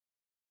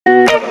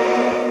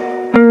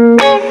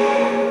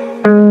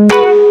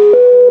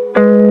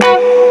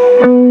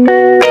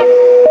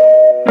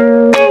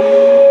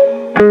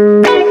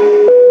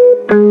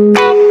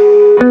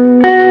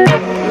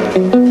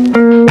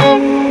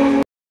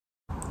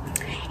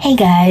Hey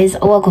guys,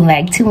 welcome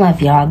back to my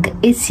vlog.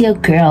 It's your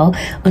girl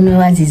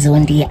Unuwazi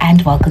Zondi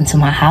and welcome to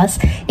my house.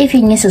 If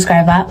you're a new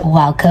subscriber,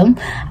 welcome.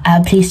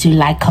 Please do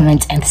like,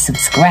 comment and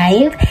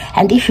subscribe.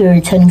 And if you're a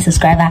returning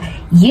subscriber,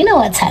 you know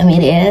what time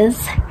it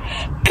is.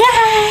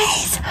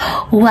 Guys,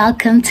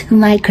 welcome to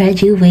my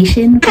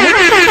graduation. I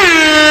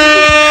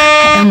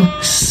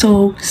am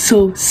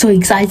so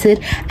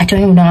excited. I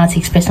don't even know how to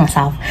express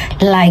myself.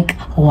 Like,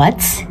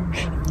 what?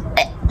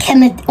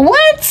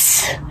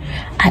 What?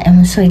 I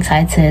am so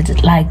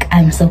excited. Like,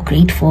 I'm so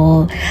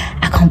grateful.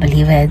 I can't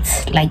believe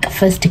it. Like,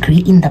 first degree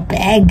in the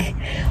bag.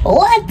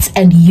 What?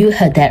 And you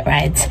heard that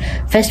right.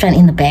 First one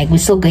in the bag. We're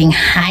still going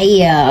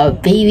higher,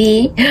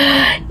 baby.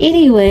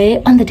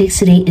 Anyway, on the decks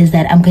today is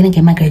that I'm gonna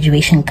get my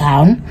graduation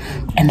gown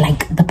and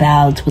like the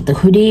belt with the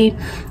hoodie,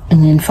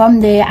 and then from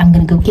there I'm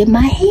gonna go get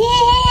my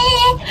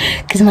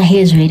hair because my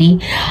hair is ready.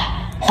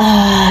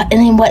 And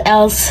then what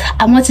else?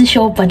 I'm not too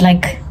sure, but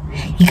like,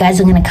 you guys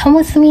are gonna come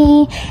with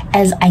me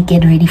as I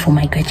get ready for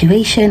my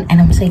graduation, and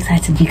I'm so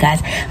excited, you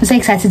guys. I'm so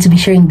excited to be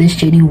sharing this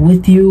journey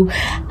with you.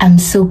 I'm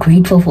so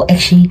grateful for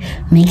actually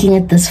making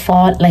it this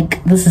far.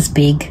 Like, this is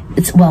big.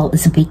 It's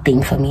a big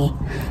thing for me.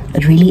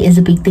 It really is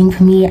a big thing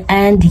for me.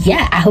 And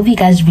yeah, I hope you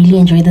guys really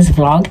enjoy this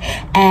vlog,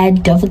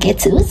 and don't forget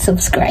to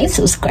subscribe.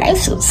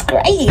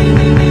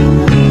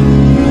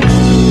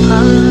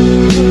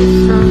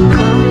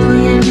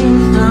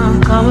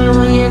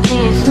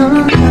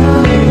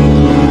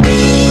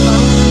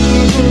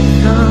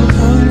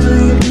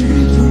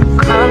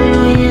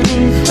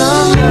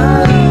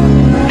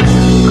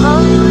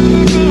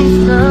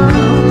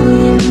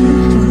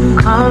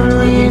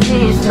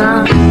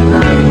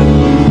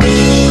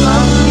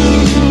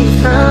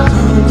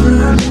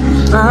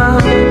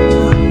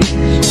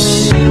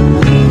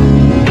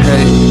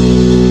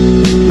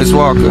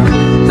 Walker,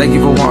 thank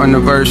you for wanting a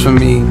verse from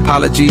me.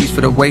 Apologies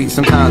for the wait,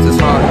 sometimes it's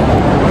hard.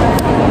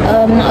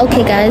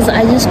 Okay guys,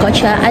 I just got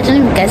here. I don't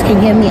know if you guys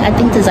can hear me. I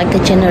think there's like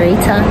a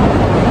generator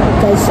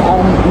that's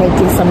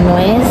making some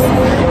noise.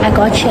 I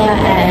got here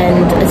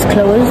and it's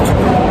closed,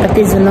 but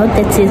there's a note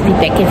that says be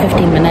back in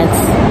 15 minutes.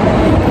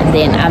 And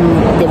then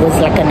there was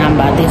like a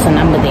number. There's a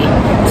number there,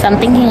 so I'm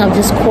thinking of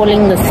just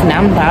calling this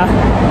number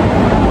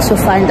to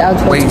find out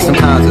what's wait,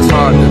 sometimes it's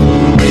hard to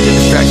make the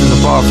distractions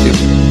above you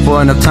for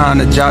enough time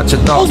to jot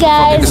your thoughts. Hey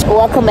guys,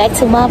 welcome back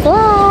to my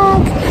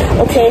vlog.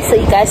 Okay, so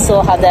you guys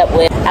saw how that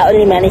went. I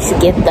only managed to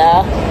get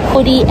the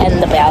hoodie and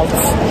the belt,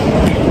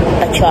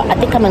 but sure, I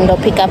think I'm gonna go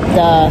pick up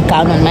the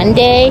gown on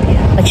Monday.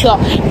 But sure,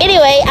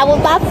 anyway, I will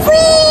buy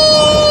free.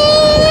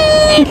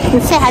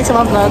 Say hi to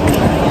my vlog.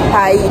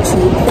 Hi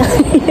YouTube.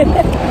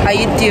 How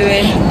you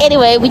doing?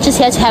 Anyway, we just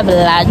had to have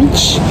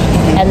lunch,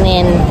 and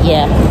then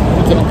yeah,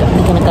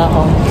 we're gonna go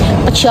home.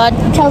 But sure,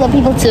 tell the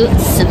people to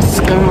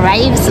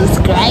subscribe,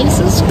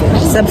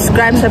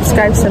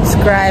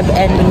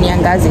 and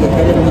Nyangazi.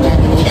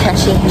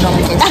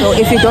 So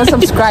if you don't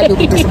subscribe, you'll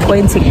be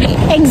disappointing me.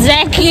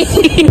 Exactly.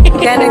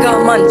 That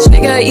nigga munch.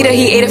 Nigga eat it,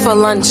 he ate it for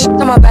lunch.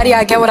 Tell my body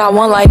I get what I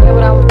want, like.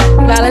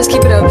 Now let's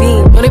keep it a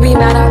beam. Wanna be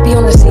mad, I'll be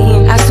on the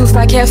scene. Ass too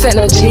fat, can't fit in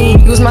a jean.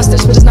 Use my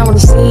stitch, but it's not on the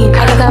scene.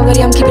 I got that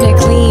ready, I'm keeping it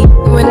clean.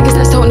 When niggas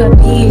that's toting the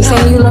beam.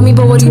 Saying you love me,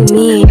 but what do you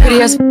mean?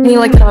 Pretty ass me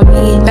like that on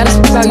me. Better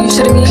speak out, you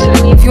shouldn't me.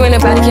 If you ain't a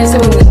bad, can't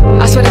sit with me.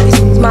 I swear that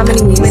these my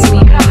mini-me's.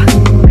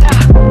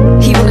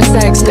 He wanna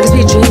sex, niggas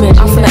be dreaming.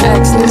 I'm from the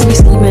X, niggas be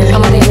scheming.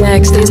 I'm on their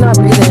necks, they's not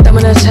breathing. Thumb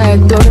in a check,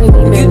 bloating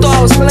demons. You thought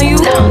I was feeling you?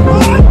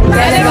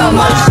 That nigga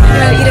munch.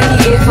 Nigga eat it,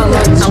 he ate it for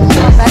lunch.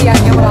 Fatty, I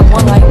get what I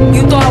want, like.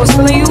 You thought I was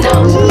feeling you?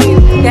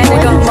 That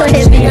nigga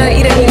munch. Nigga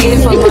eat it, he ate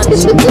it for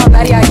lunch. My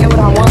body, I get what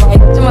I want, like.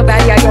 To my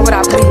body, I get what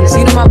I please.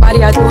 You know my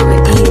body, I do it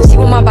with ease.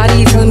 You want my body,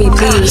 you telling me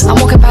please. I'm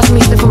walking past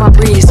me, fit for my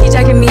breeze. He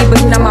jacking me,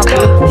 but he not my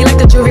boo. He like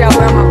the jewelry I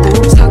wear on my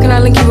boobs. How can I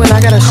link you when I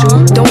got a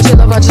shoe? Don't want your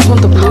love, I just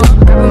want the blue.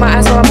 Grabbing my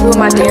ass while I'm doing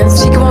my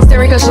dance. She come on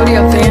staring cause shorty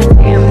a fan.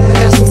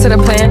 Gotta stick to the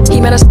plan. He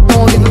met us,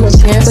 won't give him a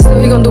chance. But still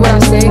he gon' do what I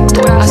say.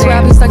 I swear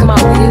I be stuck in my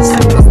ways.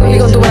 Still he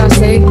gon' do what I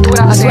say.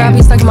 I swear I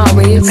be stuck in my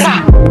ways.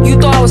 You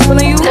thought I was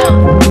feeling you?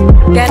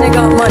 That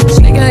nigga munch.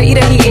 Nigga eat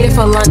it, he ate it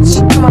for lunch.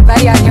 To my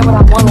body, I get what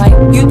I want, like.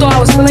 You thought I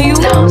was feeling you?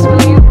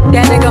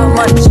 That nigga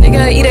munch.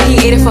 Nigga eat it, he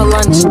ate it for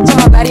lunch. To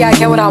my body, I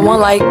get what I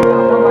want, like.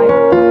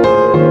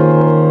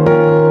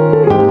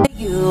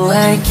 You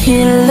I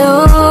can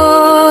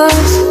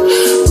lose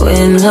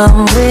when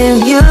I'm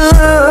with you.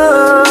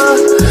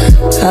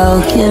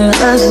 How can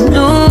us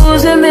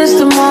lose and miss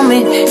the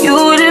moment?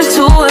 You just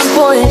too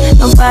important.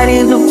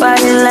 Nobody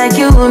like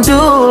you do.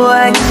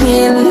 I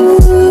can't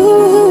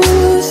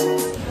lose.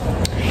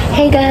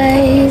 Hey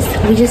guys,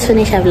 we just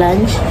finished our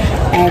lunch,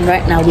 and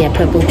right now we are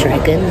Purple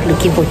Dragon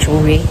looking for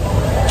jewelry.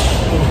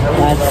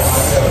 But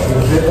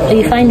are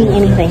you finding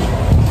anything?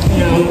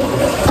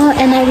 Oh,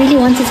 and I really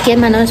wanted to get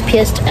my nose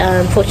pierced.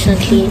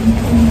 Unfortunately,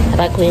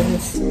 back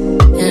wins.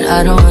 And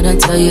I don't wanna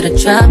tell you to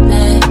drop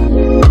it,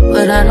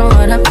 but I don't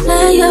wanna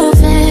play your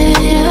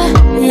fair.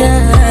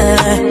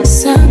 Yeah,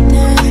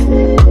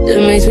 something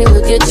that makes me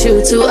look at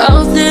you too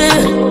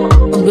often.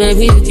 Oh,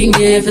 baby, you can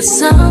give it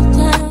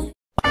something.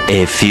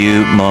 A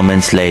few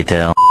moments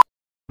later.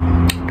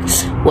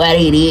 what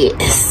it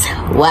is.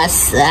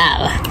 What's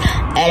up?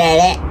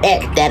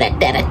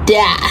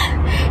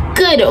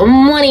 Good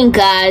morning,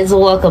 guys.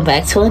 Welcome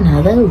back to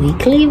another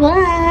weekly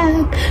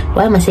vlog.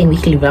 Why am I saying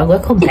weekly vlog?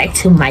 Welcome back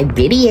to my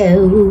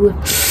video.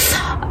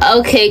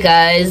 Okay,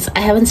 guys, I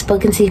haven't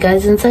spoken to you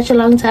guys in such a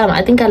long time.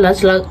 I think I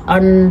last vlog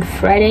on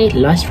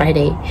last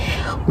Friday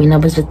when I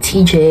was with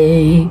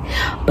TJ.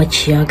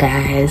 But yeah,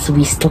 guys,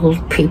 we still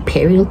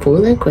preparing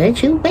for the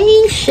graduation.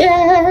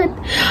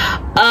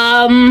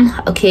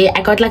 Okay,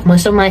 I got like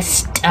most of my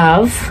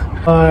stuff.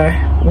 Or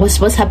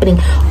what's happening?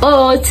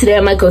 Oh, today I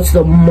might go to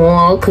the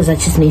mall because I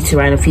just need to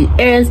run a few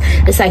errands.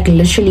 It's like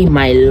literally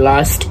my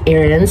last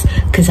errands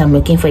because I'm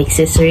looking for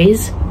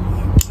accessories,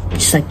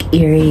 just like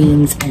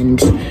earrings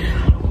and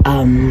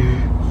a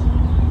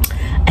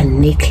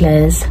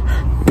necklace.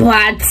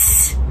 But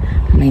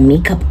my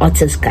makeup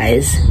artist,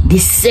 guys,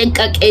 this sick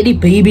like 80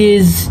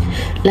 babies,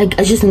 like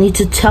I just need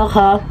to tell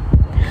her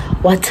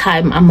what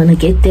time I'm gonna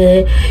get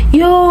there.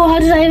 Yo, how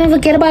did I even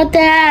forget about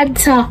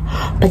that?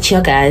 But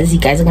yeah, guys, you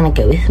guys are gonna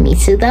go with me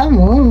to the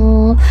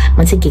mall. I'm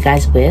gonna take you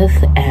guys with,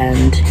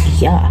 and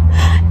yeah.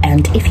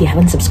 And if you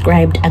haven't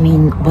subscribed, I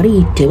mean, what are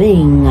you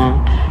doing?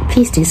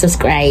 Please do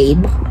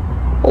subscribe.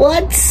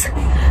 What?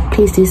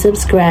 Please do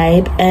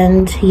subscribe.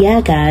 And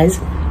yeah, guys,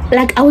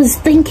 like I was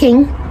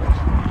thinking,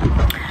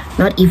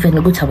 not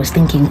even what I was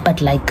thinking, but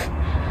like,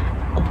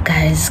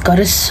 guys, God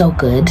is so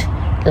good.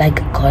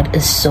 Like, God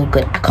is so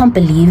good. I can't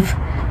believe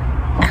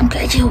I'm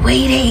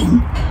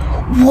graduating.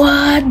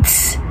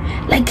 What?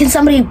 Like, can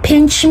somebody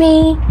pinch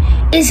me?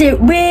 Is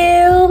it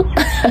real?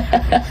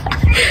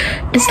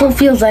 It still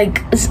feels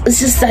like it's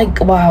just like,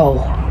 wow,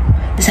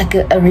 it's like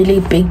a really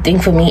big thing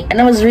for me.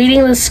 And I was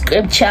reading the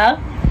scripture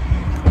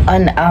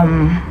on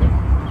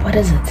what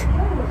is it,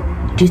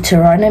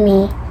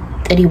 Deuteronomy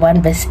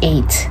 31 verse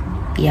 8.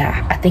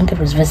 Yeah, I think it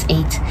was verse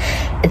 8.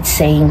 It's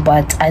saying,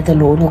 but I, the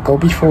Lord, will go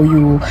before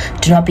you.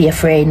 Do not be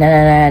afraid. Nah,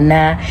 nah, nah,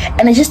 nah.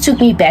 And it just took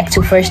me back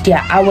to first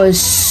year. I was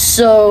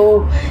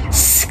so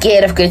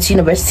scared of going to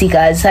university,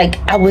 guys. Like,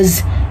 I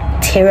was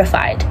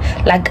terrified.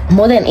 Like,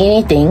 more than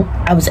anything,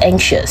 I was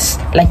anxious.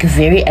 Like,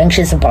 very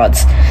anxious about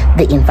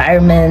the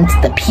environment,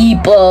 the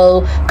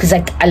people, because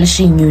like I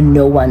literally knew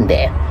no one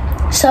there.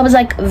 So I was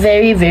like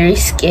very, very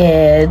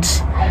scared.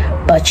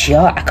 But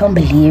yeah, I can't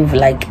believe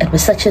like it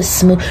was such a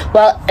smooth,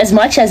 well, as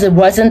much as it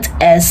wasn't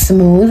as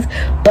smooth,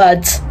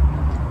 but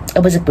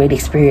it was a great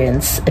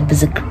experience. It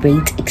was a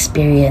great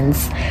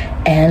experience.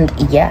 And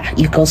yeah,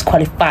 you girls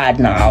qualified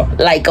now.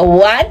 Like,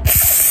 what?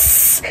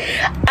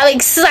 I'm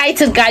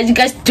excited, guys. You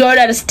guys don't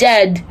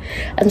understand.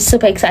 I'm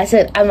super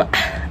excited. I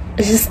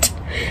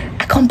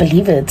can't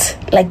believe it.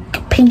 Like,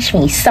 pinch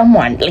me,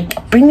 someone,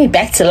 like bring me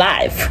back to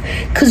life,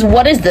 because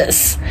what is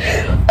this?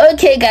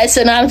 Okay, guys,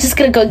 so now I'm just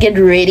gonna go get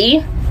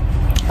ready.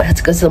 I have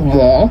to go to the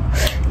mall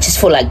just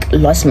for like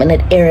last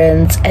minute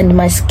errands. And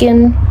my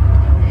skin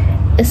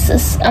is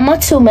just, I'm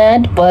not too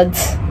mad, but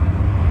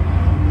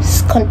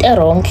it's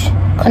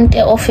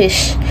conte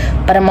offish,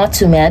 but I'm not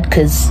too mad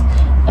because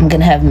I'm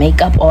gonna have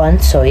makeup on.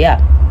 So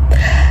yeah,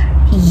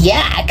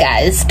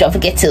 guys, don't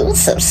forget to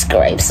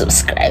subscribe.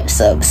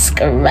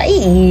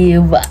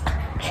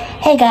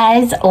 Hey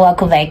guys,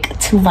 welcome back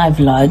to my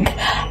vlog.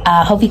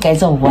 Hope you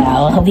guys are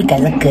well. Hope you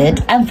guys are good.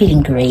 I'm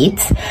feeling great.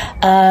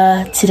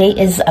 Today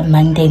is a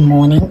Monday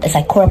morning. It's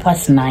like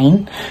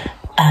 9:15.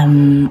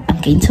 I'm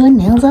going to a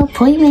nails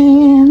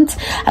appointment.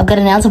 I've got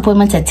a nails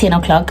appointment at 10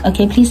 o'clock.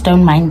 Okay, please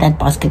don't mind that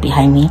basket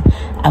behind me.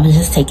 I was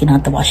just taking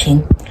out the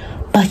washing.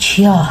 But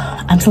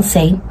yeah, I'm still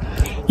saying,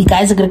 you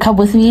guys are gonna come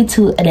with me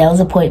to a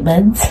nails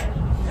appointment.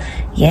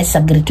 Yes,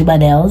 I'm gonna do my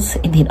nails,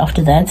 and then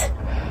after that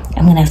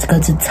I'm gonna have to go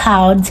to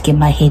town to get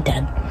my hair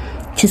done.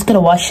 Just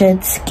gonna wash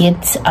it,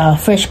 get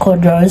fresh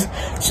cornrows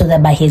so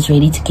that my hair's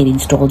ready to get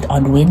installed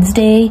on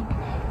Wednesday.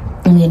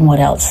 And then what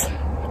else?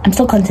 I'm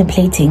still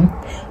contemplating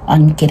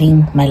on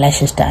getting my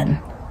lashes done,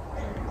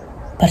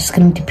 but it's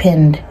gonna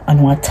depend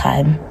on what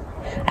time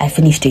I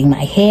finish doing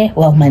my hair,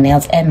 well, my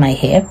nails and my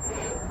hair,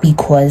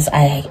 because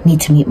I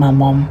need to meet my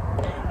mom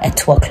at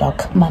 2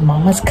 o'clock. My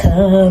mom is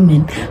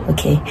coming.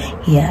 Okay,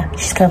 yeah,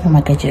 she's coming for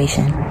my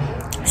graduation.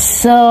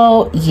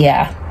 So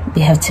yeah,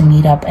 we have to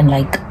meet up and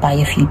like buy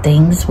a few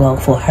things. Well,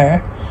 for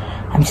her,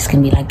 I'm just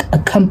gonna be like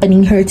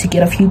accompanying her to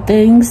get a few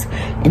things.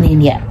 And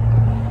then yeah,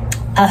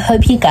 I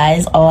hope you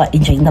guys are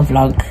enjoying the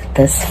vlog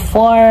this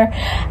far.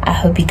 I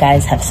hope you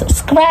guys have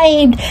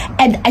subscribed,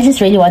 and I just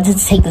really wanted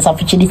to take this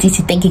opportunity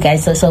to thank you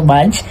guys so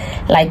much.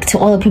 Like, to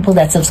all the people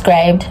that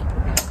subscribed,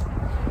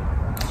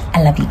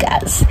 I love you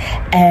guys,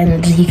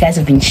 and you guys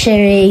have been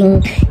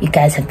sharing, you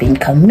guys have been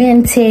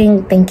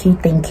commenting. Thank you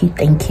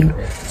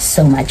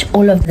so much.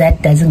 All of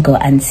that doesn't go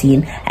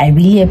unseen. I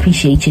really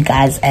appreciate you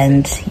guys.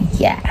 And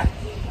yeah,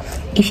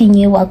 if you're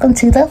new, welcome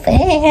to the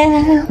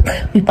fam.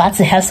 We're about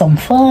to have some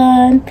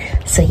fun.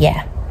 So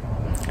yeah,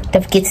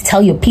 Don't forget to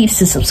tell your peeps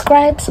to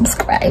subscribe. How I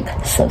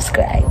spend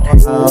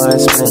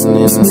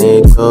in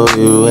nickel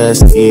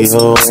USD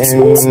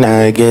when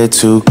I get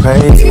too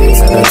crazy.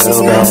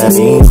 So bad,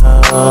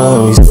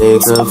 we stay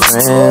good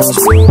friends,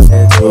 we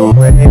get too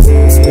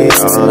crazy.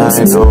 All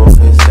I know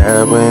is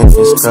that when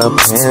this cup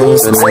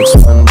ends, the next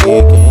one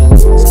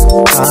begins.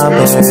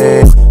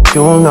 Babe,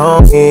 you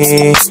know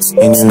me,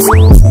 and you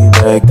knew me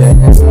back then.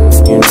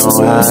 You know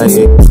how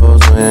it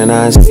goes when I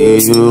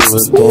see you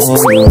again.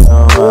 You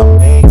know I'm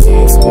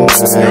making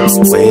right.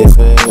 Wait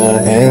for your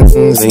hands,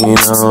 and you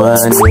know I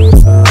need you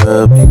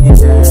to be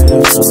there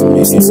for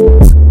me.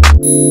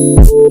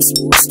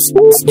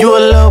 You a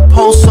little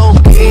post-so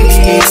baby,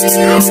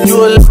 you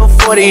a little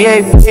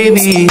 48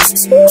 baby.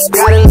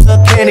 Got a little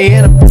candy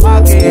in the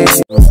pocket.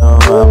 You know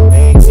I'm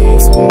making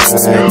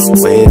right.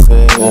 Wait for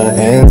your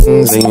hands,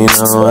 and you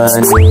know I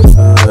need you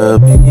to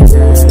be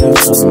there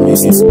for me.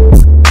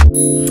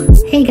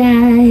 Hey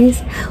guys,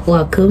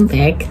 welcome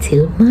back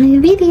to my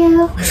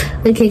video.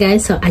 Okay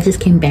guys, so I just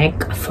came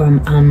back from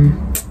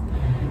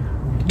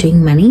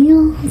doing my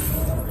nails.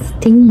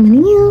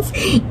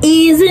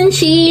 Isn't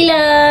she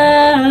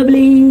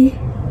lovely?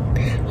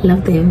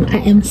 Love them. I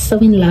am so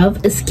in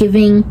love. It's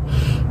giving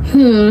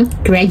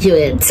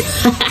graduate.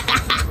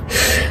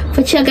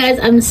 But yeah guys,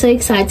 I'm so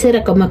excited. I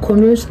got my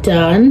cornrows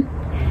done.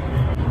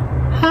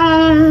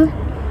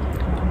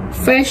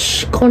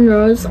 Fresh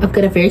cornrows. I've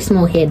got a very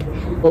small head.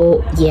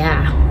 Oh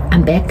yeah,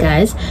 I'm back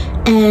guys,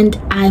 and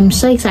I'm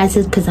so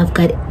excited because I've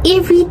got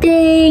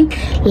everything.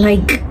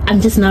 Like,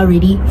 I'm just now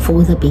ready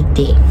for the big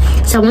day.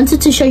 So I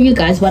wanted to show you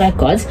guys what I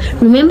got.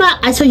 Remember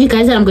I told you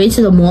guys that I'm going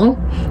to the mall?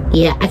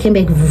 Yeah, I came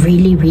back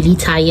really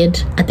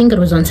tired. I think it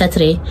was on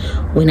Saturday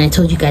when I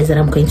told you guys that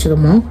I'm going to the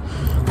mall.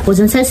 It was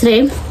on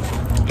Saturday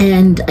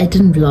and I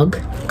didn't vlog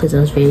because I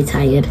was very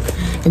tired,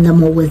 and the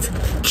mall was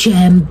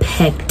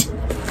jam-packed.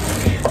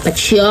 But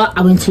sure,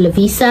 I went to La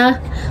Visa,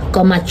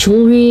 got my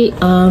jewelry.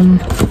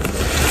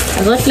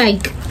 I got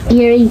like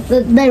earrings.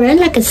 They ran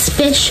like a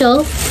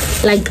special,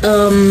 like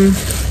I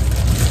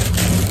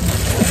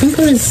think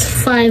it was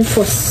 5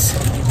 for,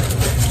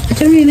 I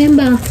don't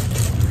remember.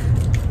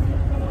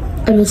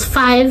 It was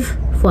 5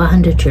 for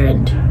 100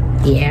 rand.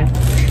 Yeah,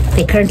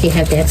 they currently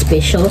have that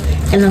special,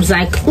 and I was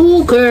like,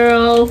 oh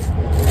girl,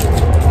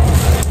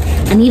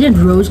 I needed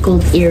rose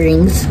gold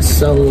earrings,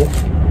 so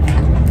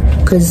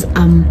because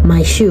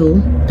my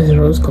shoe is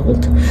rose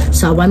gold,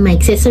 so I want my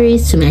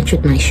accessories to match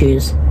with my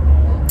shoes.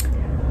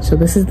 So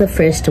this is the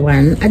first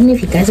one. I don't know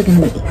if you guys are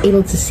gonna be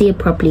able to see it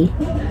properly,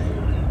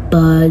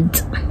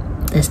 but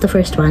that's the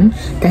first one.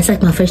 That's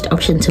like my first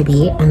option to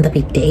wear on the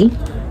big day.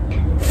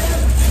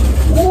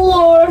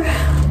 Or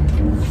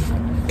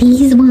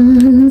these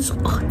ones.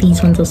 Oh,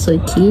 these ones are so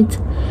cute.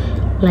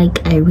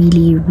 Like, I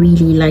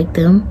really like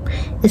them.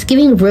 It's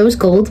giving rose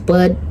gold,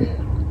 but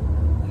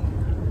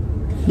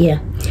yeah,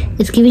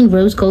 it's giving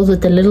rose gold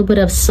with a little bit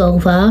of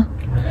silver.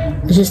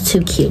 It's just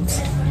too cute.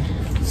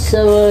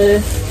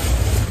 So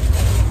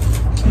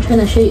I'm trying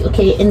to show you.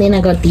 Okay, and then I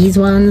got these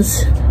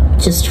ones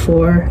just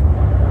for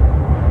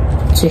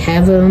to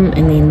have them,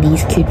 and then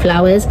these cute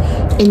flowers,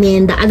 and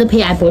then the other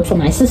pair I bought for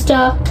my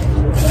sister.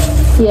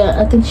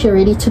 Yeah, I think she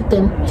already took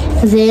them.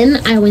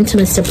 Then I went to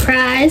Mr.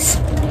 Price.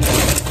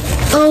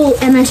 Oh,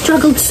 and I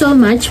struggled so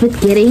much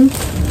with getting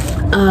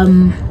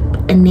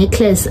a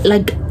necklace,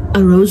 like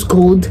a rose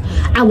gold.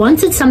 I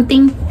wanted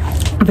something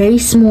very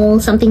small,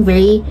 something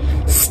very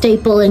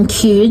staple and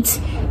cute,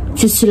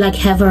 just to like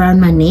have around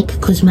my neck,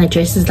 because my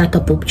dress is like a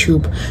boob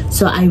tube.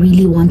 So I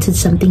really wanted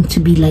something to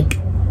be like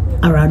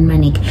around my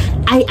neck.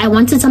 I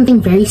wanted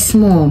something very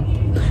small.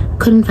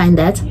 Couldn't find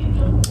that,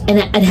 and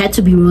it had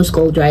to be rose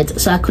gold, right?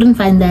 So I couldn't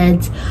find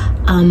that.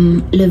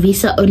 La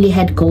Visa only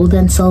had gold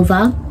and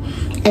silver,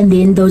 and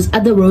then those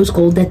other rose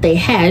gold that they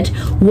had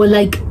were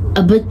like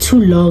a bit too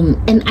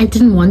long, and I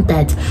didn't want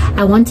that.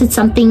 I wanted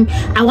something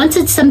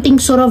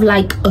sort of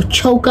like a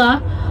choker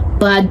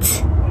but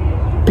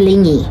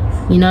blingy,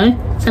 you know,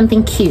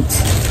 something cute.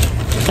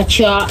 But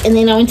yeah, and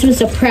then I went to a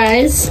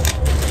surprise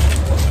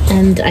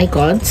and I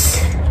got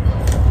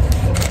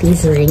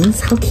these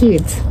rings. How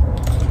cute.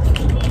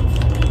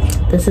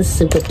 This is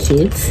super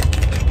cute.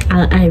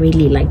 I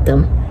really like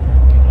them.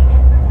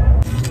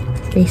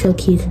 They're so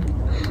cute.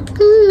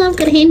 I've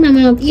got a hand in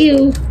my mouth.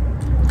 Ew.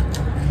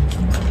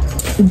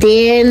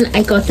 Then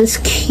I got this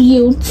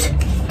cute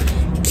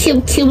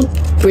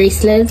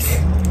bracelet.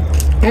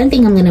 I don't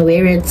think I'm gonna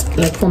wear it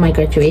like for my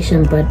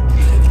graduation, but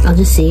I'll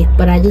just see.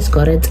 But I just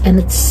got it, and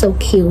it's so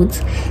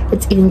cute.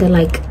 It's even got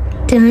like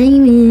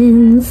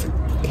diamonds.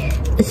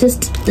 It's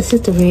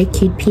just a very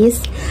cute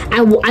piece.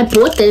 I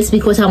bought this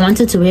because I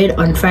wanted to wear it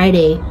on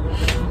Friday.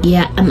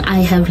 Yeah,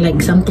 I have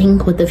like something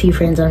with a few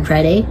friends on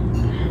Friday.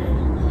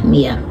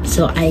 Yeah,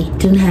 so I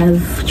don't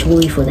have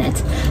jewelry for that,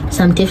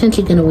 so I'm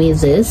definitely gonna wear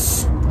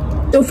this.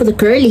 So for the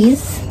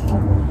girlies.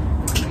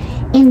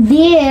 And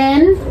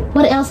then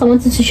what else I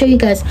wanted to show you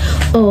guys?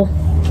 Oh,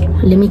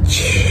 let me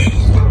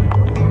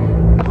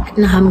I don't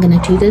know how I'm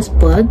gonna do this,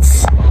 but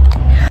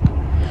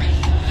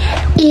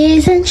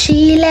isn't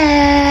she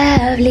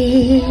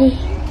lovely?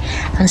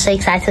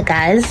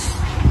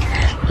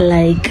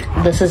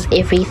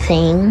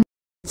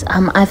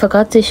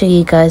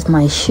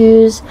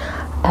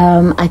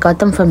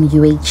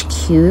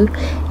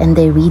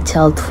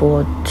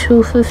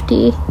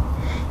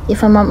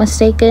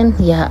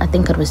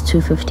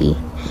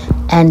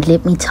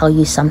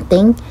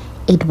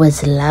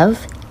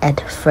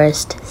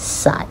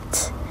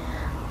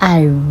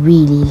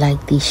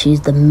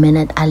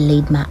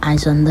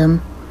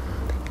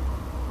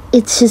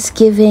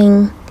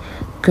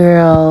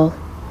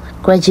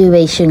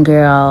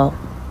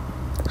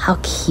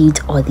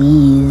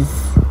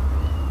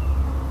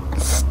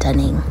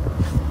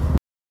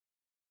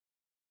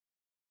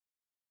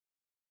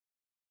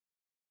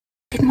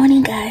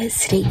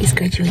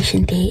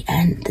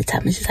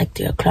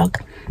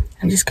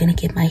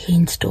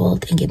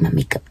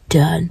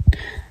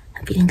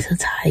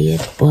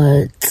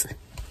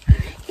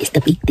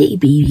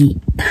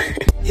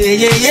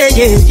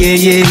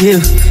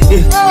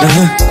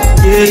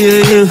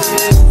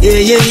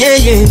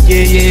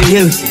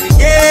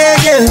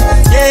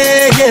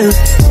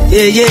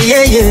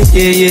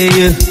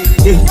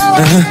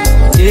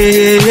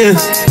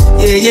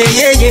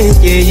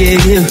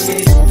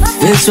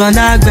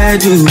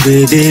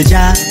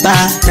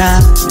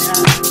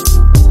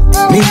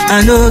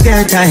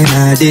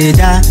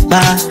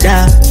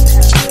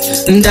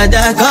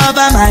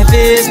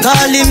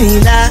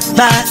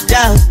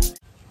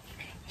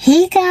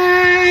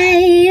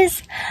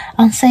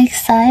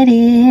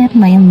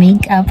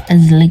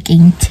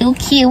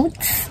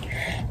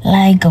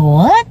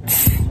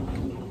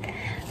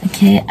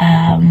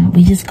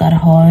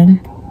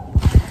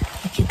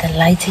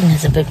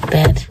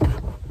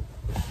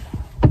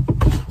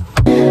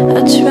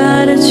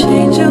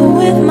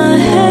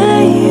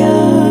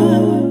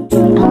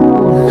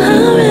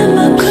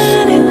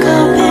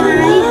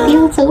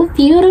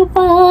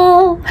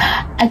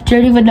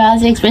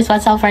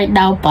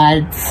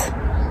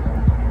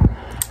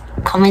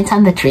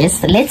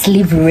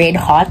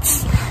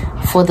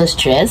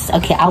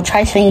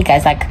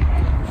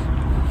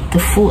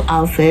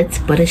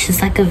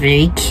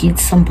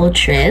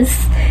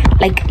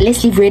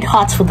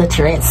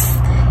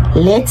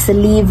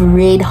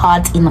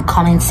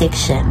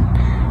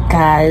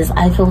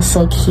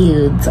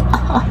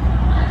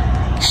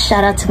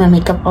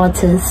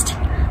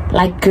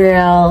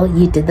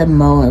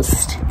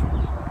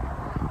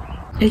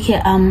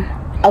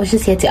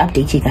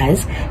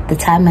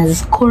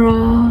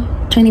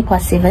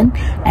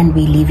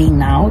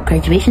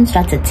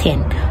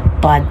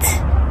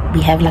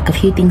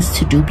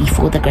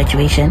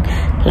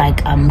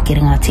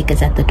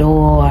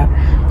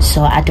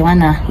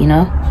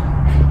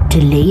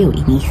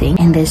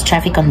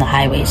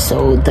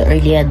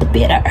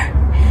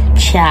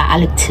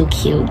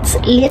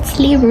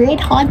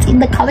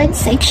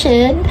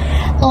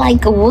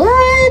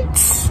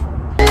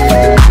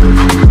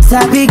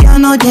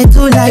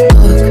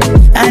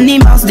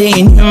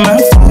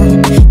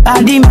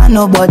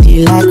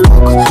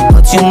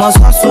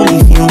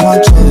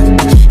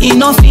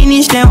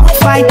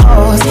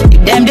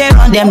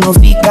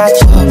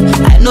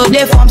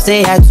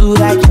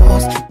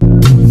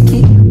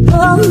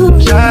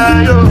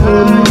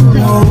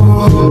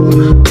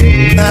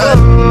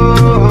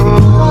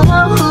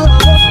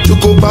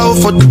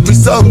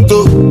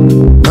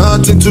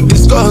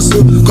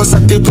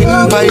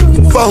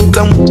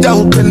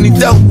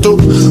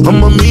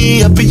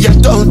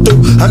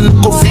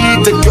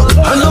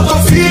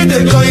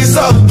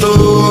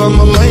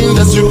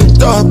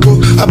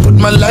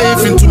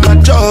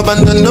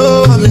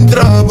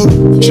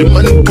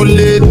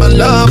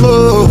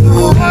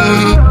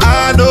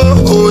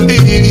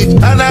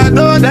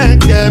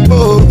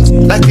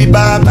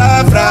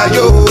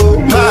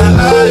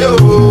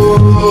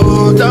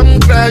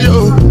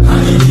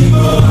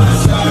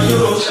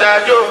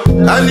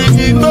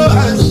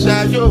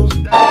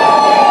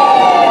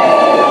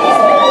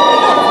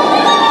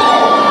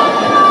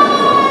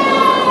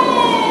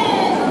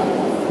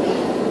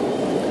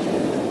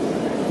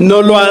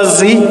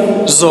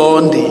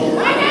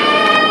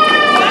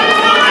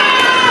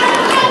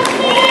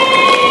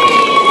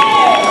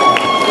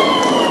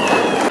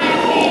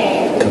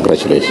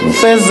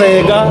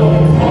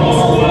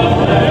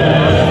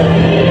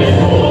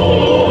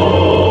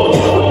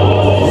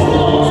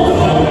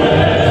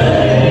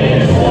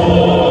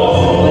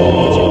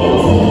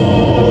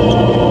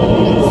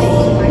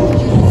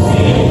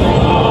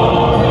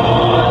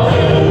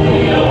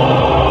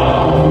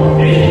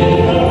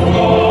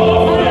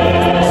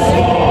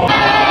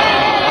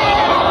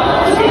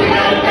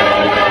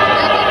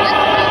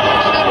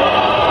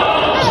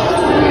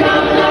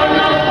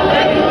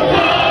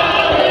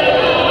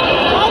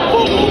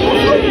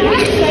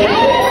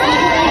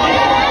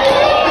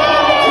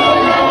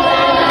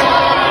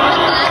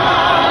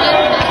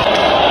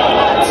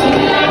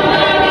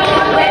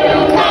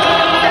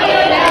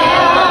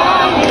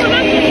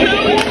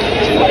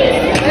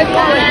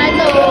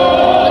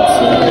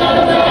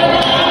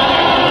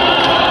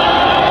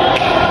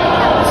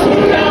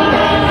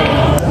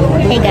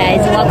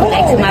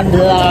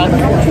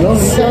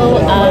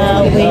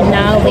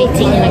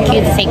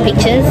 to take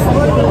pictures.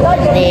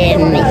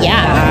 Then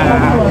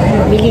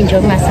yeah, really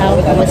enjoyed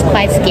myself. It was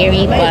quite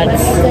scary but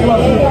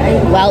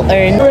well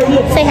earned.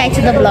 Say hi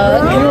to the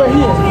vlog.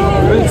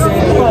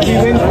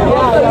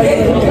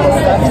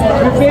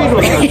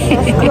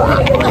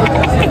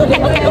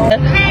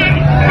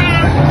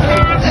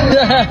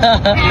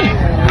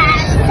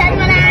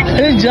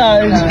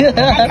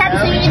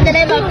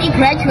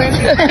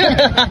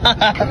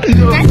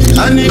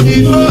 I need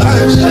you,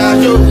 I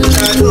shadow.